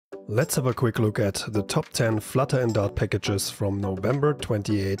Let's have a quick look at the top 10 Flutter and Dart packages from November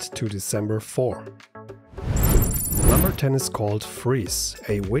 28 to December 4. Number 10 is called Freeze,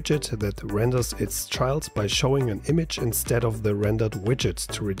 a widget that renders its child by showing an image instead of the rendered widget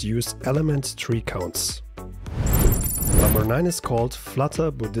to reduce element tree counts. Number 9 is called Flutter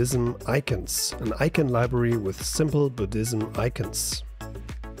Buddhism Icons, an icon library with simple Buddhism icons.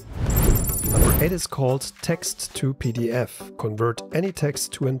 Number 8 is called Text to PDF, convert any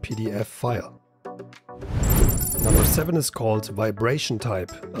text to an PDF file. Number 7 is called Vibration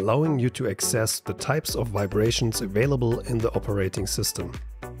Type, allowing you to access the types of vibrations available in the operating system.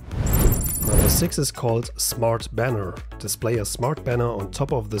 Number 6 is called Smart Banner, display a smart banner on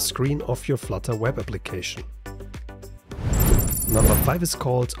top of the screen of your Flutter web application. Number 5 is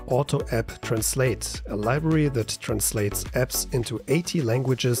called Auto App Translate, a library that translates apps into 80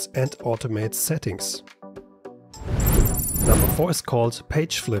 languages and automates settings. Number 4 is called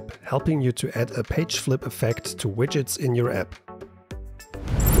Page Flip, helping you to add a page flip effect to widgets in your app.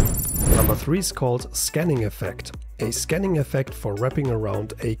 Number 3 is called Scanning Effect, a scanning effect for wrapping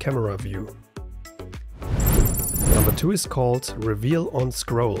around a camera view. Number 2 is called Reveal on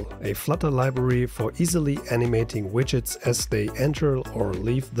Scroll, a Flutter library for easily animating widgets as they enter or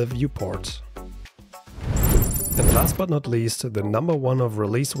leave the viewport. And last but not least, the number 1 of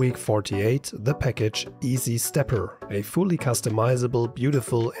release week 48, the package Easy Stepper, a fully customizable,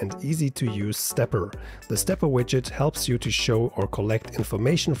 beautiful and easy to use stepper. The stepper widget helps you to show or collect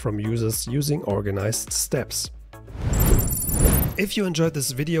information from users using organized steps. If you enjoyed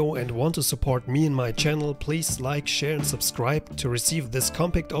this video and want to support me and my channel, please like, share and subscribe. To receive this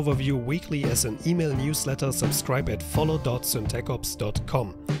compact overview weekly as an email newsletter, subscribe at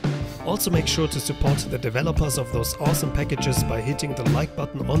follow.syntacops.com. Also make sure to support the developers of those awesome packages by hitting the like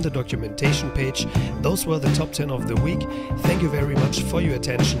button on the documentation page. Those were the top 10 of the week. Thank you very much for your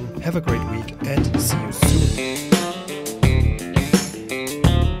attention. Have a great week and see you soon.